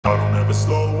never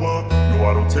slow up, no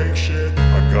I don't take shit.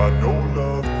 I got no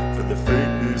love for the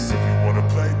fakeness. If you wanna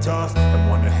play tough and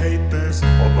wanna hate this,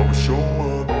 I'll always show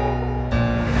up.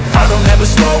 I don't ever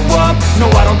slow up,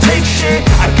 no I don't take shit.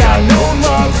 I got no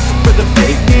love for the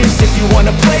fakeness. If you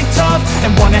wanna play tough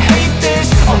and wanna hate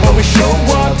this, I'll always show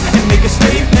up and make a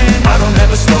statement. I don't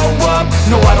ever slow up,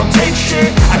 no I don't take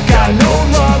shit. I got no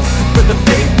love for the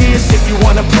fakeness. If you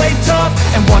wanna play tough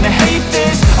and wanna hate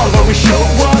this, I'll always show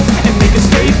up and make a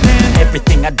statement.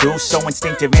 Everything I do so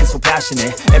instinctive and so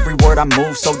passionate. Every word I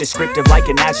move so descriptive like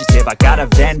an adjective. I got a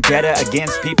vendetta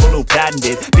against people who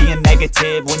patented being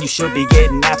negative when you should be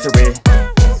getting after it.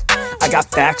 I got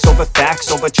facts over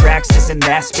tracks, this and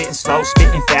that. Spitting slow,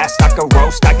 spitting fast. I could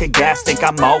roast, I could gas. Think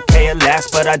I'm okay at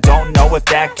last, but I don't know if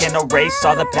that can erase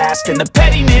all the past. And the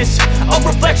pettiness, a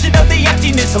reflection of the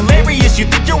emptiness. Hilarious, you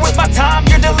think you're worth my time,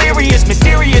 you're delirious.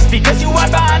 Mysterious, because you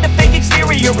hide behind a fake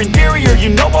exterior. Inferior, you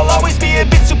know I'll always be a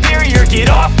bit superior. Get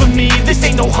off of me, this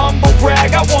ain't no humble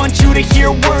brag. I want you to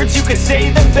hear words, you can say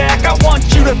them back. I want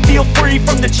you to feel free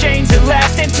from the chains that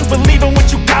last, and to believe in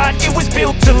what you got, it was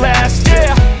built to last,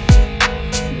 yeah.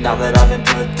 Now that I've been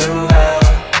put through hell,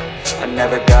 I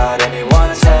never got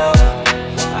anyone's help.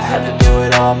 I had to do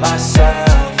it all myself.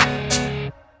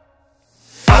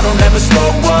 I don't ever slow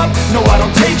up, no I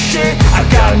don't take shit. I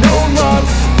got no love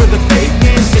for the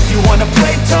fakeness. If you wanna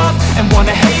play tough and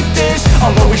wanna hate this,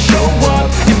 I'll always show up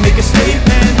and make a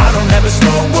statement. I don't ever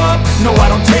slow up, no I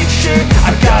don't take shit.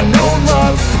 I got no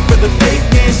love for the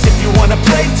fakeness. If you wanna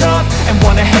play tough and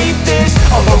wanna hate this,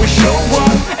 I'll always show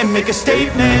up and make a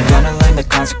statement. Gonna learn the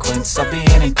consequence of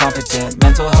being incompetent.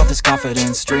 Mental health is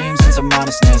confidence, dreams and some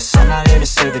honestness. I'm not here to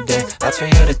save the day, that's for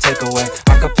you to take away.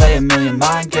 I could play a million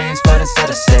mind games, but instead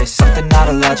I say something not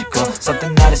illogical,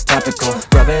 something that is topical.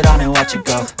 Rub it on and watch it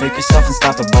go, make yourself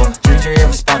unstoppable. Dreams are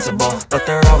irresponsible, but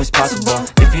they're always possible.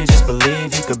 If you just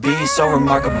believe, you could be so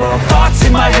remarkable. Thoughts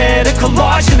in my head, a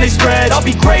collage and they spread. I'll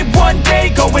be great one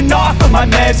day, going off of my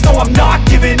meds. No, I'm not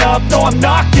giving up, no, I'm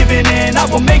not giving in. I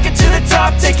will make it to the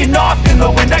top, taking off in the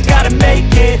wind. I gotta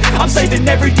make it, I'm saving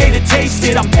every day to taste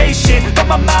it. I'm patient, but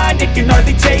my mind, it can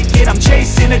hardly take it. I'm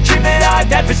chasing a dream that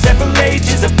I've had for several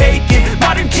ages. A vacant,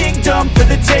 modern kingdom for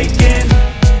the taking.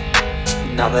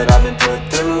 Now that I've been put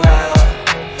through hell,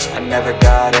 I never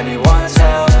got anyone's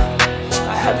help.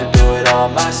 I had to do it all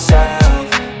myself.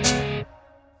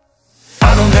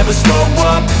 I don't ever slow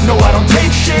up, no I don't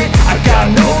take shit. I got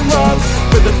no love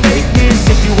for the fakeness.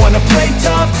 If you wanna play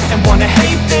tough and wanna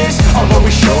hate this, I'll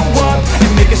always show up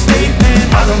and make a statement.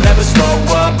 I don't ever slow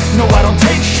up, no I don't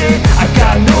take shit. I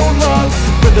got no love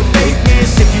for the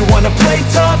fakeness. If you wanna play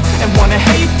tough and wanna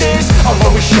hate this, I'll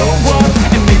always show up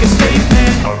and make a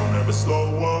statement. I don't ever slow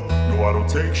up, no I don't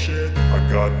take shit. I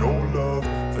got no love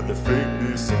for the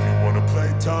fakeness. If you wanna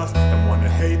play tough and wanna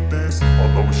hate this,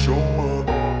 I'll always show up.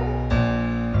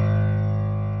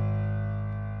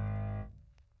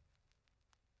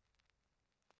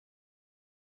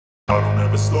 I don't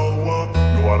ever slow up,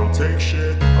 no I don't take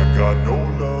shit. I got no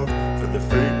love for the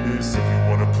fakeness. If you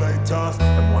wanna play tough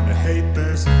and wanna hate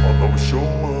this, I'll always show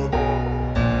up.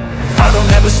 I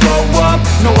don't ever slow up,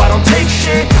 no I don't take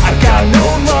shit. I got no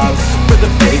love for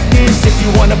the fakeness. If you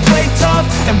wanna play tough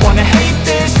and wanna hate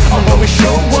this, I'll always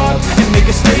show up and make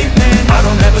a statement. I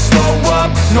don't ever slow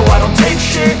up, no I don't take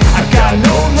shit. I got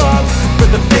no love for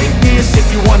the fakeness. If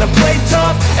you wanna play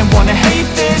tough and wanna hate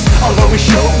this, I'll always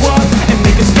show up and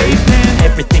make a statement.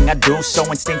 Everything I do so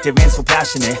instinctive and so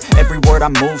passionate. Every word I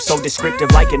move so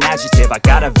descriptive like an adjective. I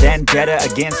got a vendetta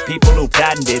against people who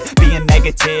patented being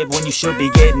negative when you should be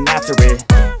getting after it.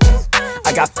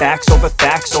 I got facts over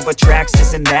tracks,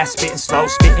 this and that. Spitting slow,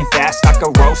 spitting fast. I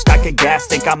could roast, I could gas.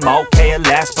 Think I'm okay at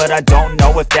last, but I don't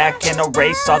know if that can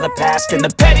erase all the past. And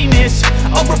the pettiness,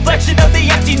 a reflection of the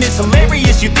emptiness.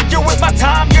 Hilarious, you think you're worth my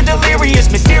time, you're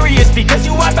delirious. Mysterious, because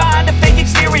you hide behind a fake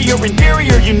exterior.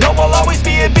 Inferior, you know I'll always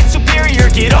be a bit superior.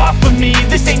 Get off of me,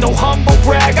 this ain't no humble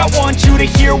brag. I want you to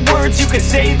hear words, you can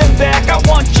say them back. I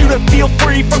want you to feel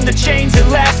free from the chains that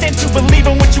last, and to believe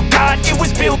in what you got, it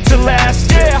was built to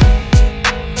last, yeah.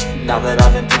 Now that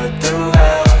I've been put through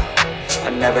hell, I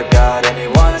never got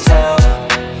anyone's help.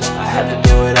 I had to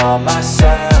do it all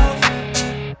myself.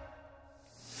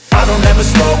 I don't ever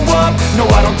slow up, no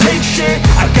I don't take shit.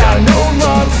 I got no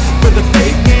love for the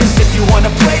fakeness. If you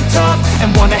wanna play tough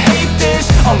and wanna hate this,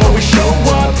 I'll always show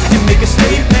up and make a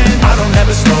statement. I don't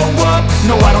ever slow up,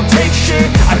 no I don't take shit.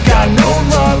 I got no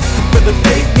love for the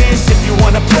fakeness. If you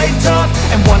wanna play tough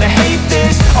and wanna hate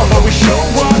this, I'll always show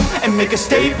up and make a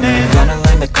statement. Gonna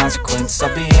learn the consequence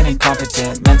of being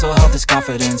incompetent. Mental health is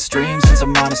confidence, dreams and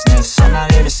some honestness. I'm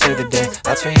not here to save the day,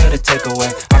 that's for you to take away.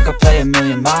 I could play a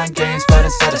million mind games, but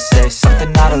instead I say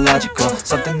something not illogical,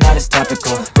 something that is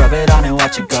topical. Rub it on and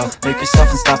watch it go, make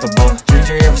yourself unstoppable. Dreams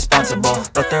are irresponsible,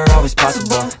 but they're always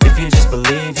possible. If you just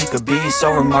believe, you could be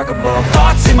so remarkable.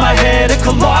 Thoughts in my head, a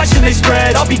collage and they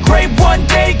spread. I'll be great one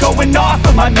day, going off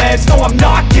of my meds. No, I'm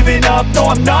not giving up, no,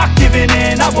 I'm not giving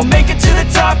in. I will make it to the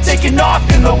top, taking off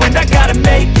in the wind. I gotta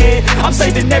make it, I'm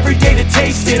saving every day to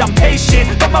taste it. I'm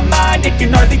patient, but my mind, it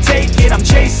can hardly take it. I'm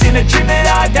chasing a dream that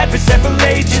I've had for several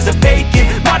ages, a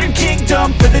vacant modern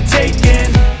kingdom for the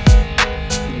taking.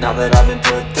 Now that I've been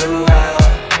put through hell,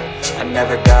 I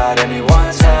never got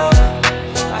anyone's help.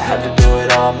 I had to do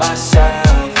it all myself.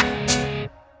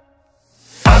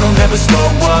 I don't ever slow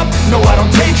up, no I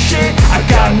don't take shit. I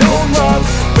got no love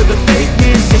for the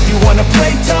fakeness. If you wanna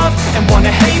play tough and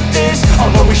wanna hate this, I'll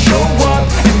always show up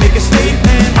and make a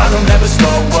statement. I don't ever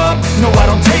slow up, no I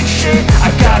don't take shit.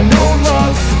 I got no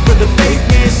love for the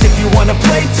fakeness. If you wanna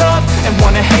play tough and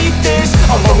wanna hate this,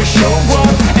 I'll always show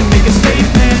up and make a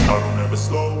statement. I don't ever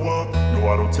slow up, no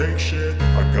I don't take shit.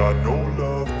 I got no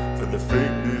love for the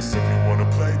fakeness. If you wanna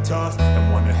play tough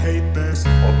and wanna hate this,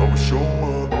 I'll always show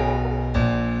up.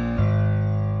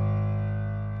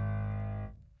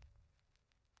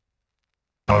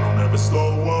 I don't ever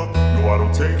slow up, no I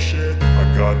don't take shit. I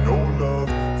got no love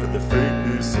for the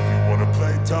fakeness. If you wanna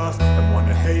play tough and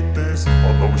wanna hate this,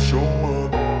 I'll always show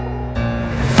up.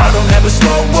 I don't ever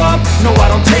slow up, no I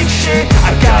don't take shit.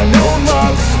 I got no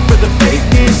love for the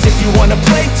fakeness. If you wanna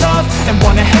play tough and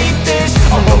wanna hate this,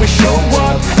 I'll always show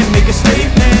up and make a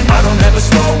statement. I don't ever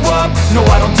slow up, no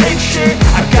I don't take shit.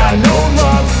 I got no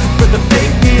love for the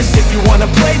fakeness. If you wanna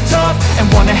play tough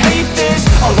and wanna hate this,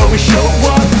 I'll always show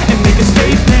up and make a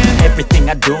statement. Everything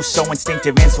I do so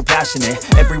instinctive and so passionate.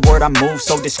 Every word I move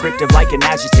so descriptive like an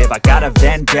adjective. I got a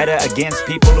vendetta against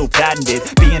people who patented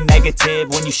being negative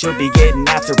when you should be getting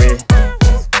after it.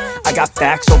 I got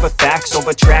facts over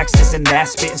tracks, this and that.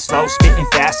 Spitting slow, spitting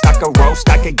fast, I could roast,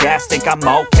 I could gas. Think I'm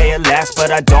okay at last,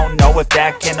 but I don't know if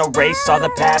that can erase all the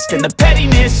past. And the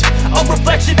pettiness, a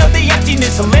reflection of the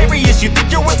emptiness. Hilarious, you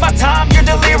think you're worth my time, you're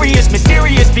delirious.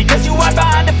 Mysterious, because you hide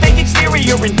behind a fake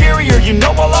exterior. Inferior, you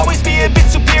know I'll always be a bit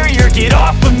superior. Get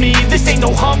off of me, this ain't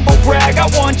no humble brag. I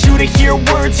want you to hear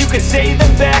words, you can say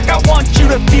them back. I want you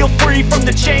to feel free from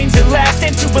the chains at last,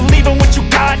 and to believe in what you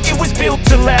got, it was built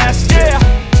to last, yeah.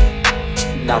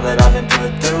 Now that I've been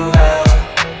put through hell,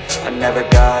 I never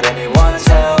got anyone's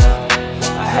help.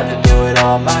 I had to do it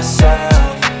all myself.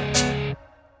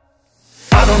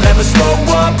 I don't ever slow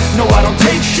up, no I don't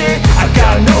take shit. I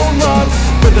got no love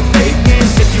for the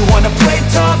fakeness. If you wanna play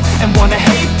tough and wanna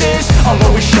hate this, I'll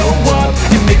always show up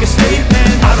and make a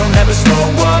statement. I don't ever slow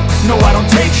up, no I don't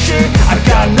take shit. I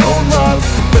got no love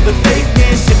for the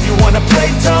fakeness. If you wanna play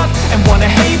tough and wanna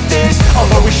hate this, I'll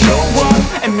always show up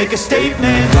and make a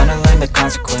statement. Gonna learn the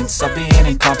consequence of being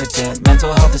incompetent.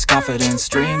 Mental health is confidence,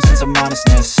 dreams and some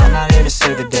honestness. I'm not here to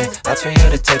save the day, that's for you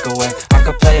to take away. I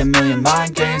could play a million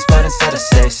mind games, but instead I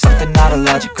say something not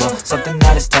illogical, something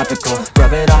that is topical.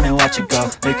 Rub it on and watch it go,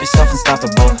 make yourself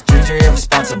unstoppable. Dreams are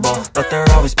irresponsible, but they're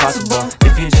always possible.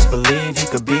 If you just believe, you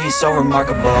could be so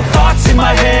remarkable. Thoughts in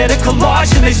my head, a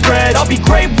collage and they spread. I'll be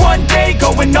great one day,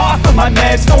 going off of my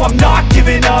meds. No, I'm not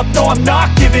giving up, no, I'm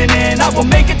not giving in. I will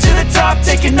make it to the top,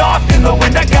 taking off in the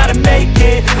wind. I gotta make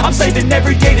it, I'm saving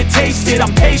every day to taste it.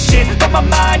 I'm patient, but my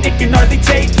mind, it can hardly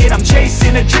take it. I'm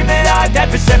chasing a dream that I've had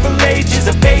for several ages,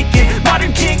 a vacant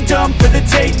modern kingdom for the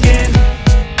taking.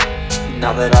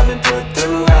 Now that I've been put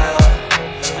through hell,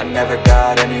 I never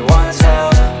got anyone's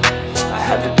help. I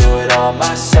had to do it all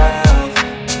myself.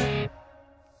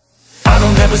 I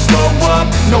don't ever slow up,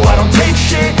 no I don't take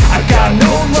shit. I got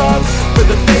no love for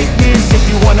the fakeness. If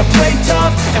you wanna play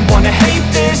tough and wanna hate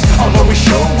this, I'll always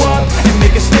show up and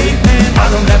make a statement. I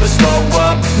don't ever slow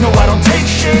up, no I don't take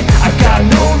shit. I got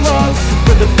no love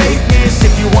for the fakeness.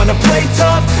 If you wanna play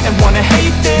tough and wanna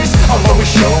hate this, I'll always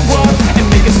show up and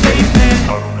make a statement.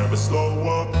 I don't ever slow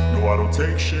up, no I don't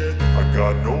take shit. I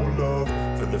got no love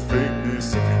for the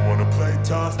fakeness. If you wanna play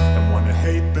tough and wanna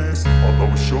hate this, I'll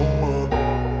always show up.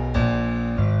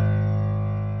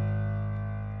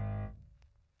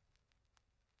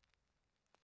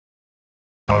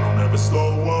 I don't ever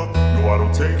slow up, no I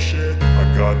don't take shit. I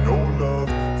got no love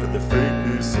for the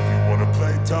fakeness. If you wanna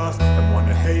play tough and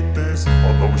wanna hate this,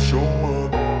 I'll always show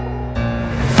up.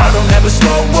 I don't ever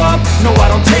slow up, no I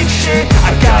don't take shit.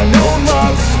 I got no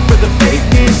love for the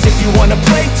fakeness. If you wanna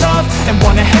play tough and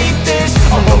wanna hate this,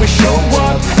 I'll always show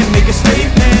up and make a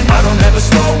statement. I don't ever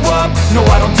slow up, no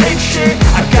I don't take shit.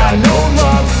 I got no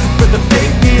love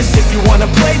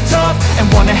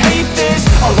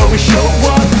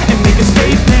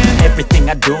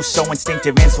do, so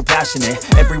instinctive and so passionate.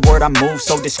 Every word I move,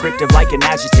 so descriptive like an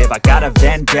adjective. I got a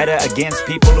vendetta against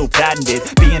people who patented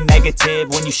being negative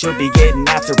when you should be getting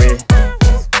after it.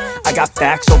 I got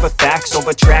facts over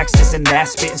tracks, this and that.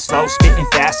 Spitting slow, spitting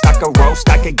fast, I could roast,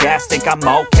 I could gas. Think I'm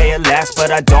okay at last,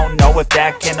 but I don't know if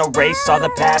that can erase all the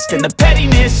past. And the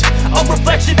pettiness, a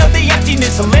reflection of the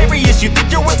emptiness. Hilarious, you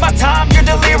think you're worth my time, you're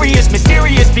delirious.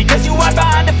 Mysterious, because you hide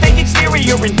behind a fake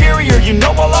exterior. Inferior, you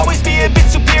know I'll always be a bit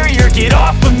superior. Get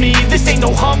off of me, this ain't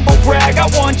no humble brag. I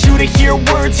want you to hear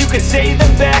words, you can say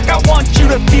them back. I want you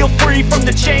to feel free from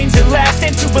the chains at last,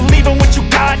 and to believe in what you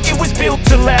got, it was built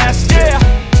to last, yeah.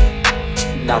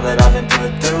 Now that I've been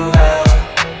put through hell,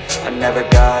 I never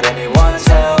got anyone's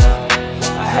help.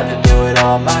 I had to do it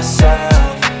all myself.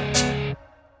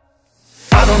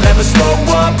 I don't ever slow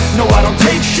up, no I don't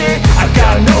take shit. I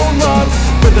got no love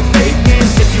for the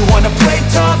fakeness. If you wanna play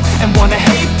tough and wanna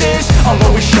hate this, I'll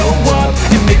always show up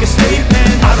and make a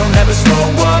statement. I don't ever slow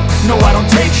up, no I don't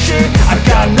take shit. I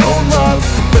got no love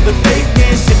for the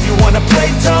fakeness. If you wanna play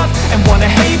tough and wanna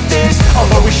hate this, I'll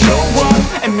always show up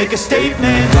and make a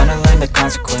statement. Gonna learn the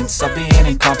consequence of being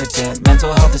incompetent.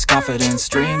 Mental health is confidence,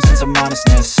 dreams and some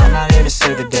honestness. I'm not here to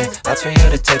save the day, that's for you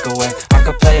to take away. I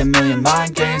could play a million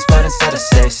mind games, but instead I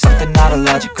say something not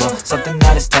illogical, something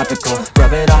that is topical.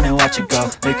 Rub it on and watch it go,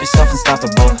 make yourself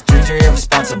unstoppable. Dreams are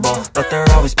irresponsible, but they're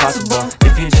always possible.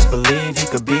 If you just believe, you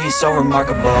could be so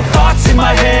remarkable. Thoughts in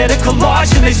my head, a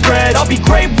collage and they spread. I'll be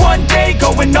great one day,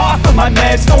 going off of my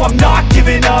meds. No, I'm not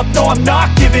giving up, no, I'm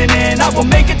not giving in. I will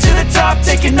make it to the top,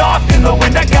 taking off in the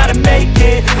wind. I gotta make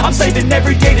it, I'm saving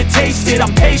every day to taste it.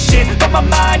 I'm patient, but my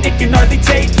mind, it can hardly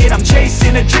take it. I'm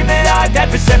chasing a dream that I've had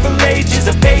for several ages.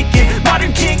 A vacant,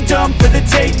 modern kingdom for the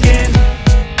taking.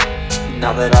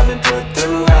 Now that I've been put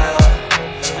through hell,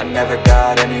 I never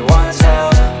got anyone's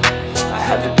help. I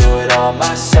had to do it all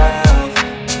myself.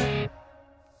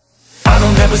 I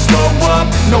don't ever slow up,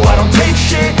 no I don't take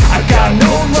shit. I got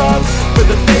no love for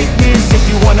the fakeness. If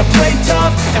you wanna play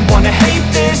tough and wanna hate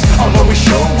this, I'll always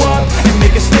show up and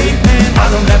make a statement. I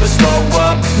don't ever slow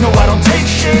up, no I don't take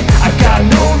shit. I got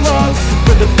no love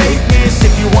for the fakeness.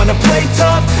 If you wanna play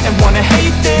tough and wanna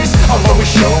hate this, I'll always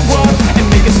show up and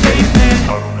make a statement.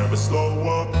 I don't ever slow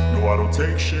up, no I don't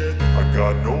take shit. I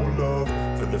got no love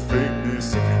for the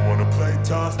fakeness. If you wanna play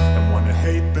tough and wanna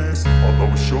hate this, I'll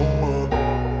always show up